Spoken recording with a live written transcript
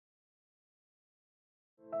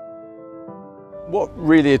What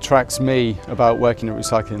really attracts me about working at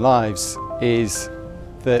Recycling Lives is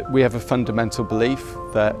that we have a fundamental belief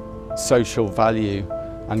that social value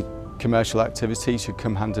and commercial activity should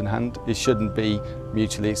come hand in hand. It shouldn't be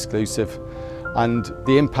mutually exclusive. And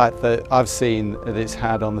the impact that I've seen that it's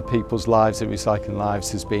had on the people's lives at Recycling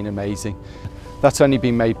Lives has been amazing. That's only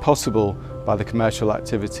been made possible by the commercial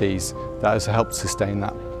activities that has helped sustain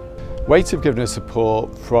that. Wates have given us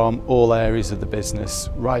support from all areas of the business,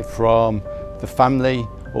 right from the family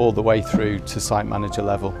all the way through to site manager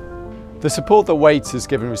level. The support that Wates has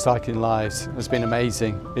given Recycling Lives has been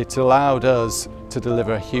amazing. It's allowed us to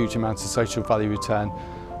deliver a huge amount of social value return.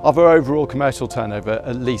 Of our overall commercial turnover,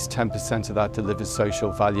 at least 10% of that delivers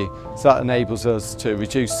social value. So that enables us to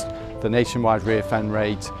reduce the nationwide reoffend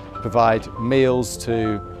rate, provide meals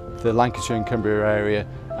to the Lancashire and Cumbria area,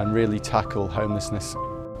 and really tackle homelessness.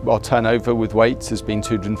 Our turnover with Wates has been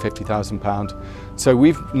 £250,000. So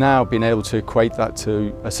we've now been able to equate that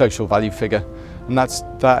to a social value figure, and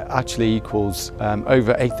that actually equals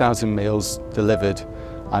over 8,000 meals delivered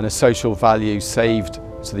and a social value saved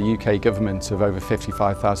to the UK government of over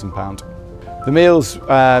 £55,000. The meals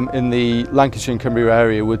in the Lancashire and Cumbria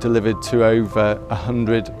area were delivered to over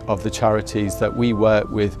 100 of the charities that we work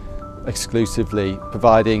with exclusively,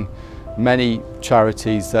 providing many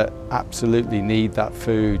charities that absolutely need that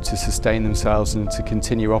food to sustain themselves and to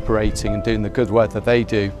continue operating and doing the good work that they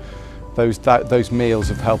do. Those meals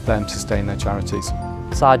have helped them sustain their charities.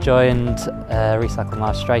 So I joined Recycling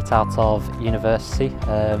Lives straight out of university,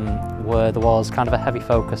 where there was kind of a heavy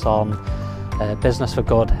focus on business for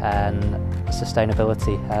good and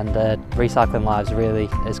sustainability, and Recycling Lives really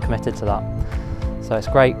is committed to that. So it's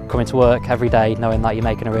great coming to work every day knowing that you're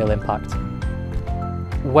making a real impact.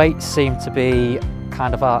 Wates seem to be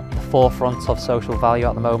kind of at the forefront of social value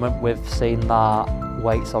at the moment. We've seen that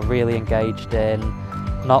Wates are really engaged in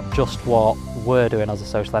not just what we're doing as a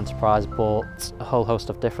social enterprise, but a whole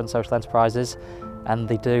host of different social enterprises, and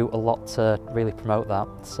they do a lot to really promote that.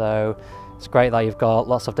 So it's great that you've got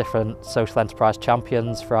lots of different social enterprise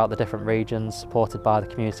champions throughout the different regions, supported by the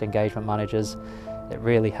community engagement managers. It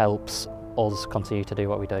really helps us continue to do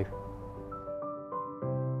what we do.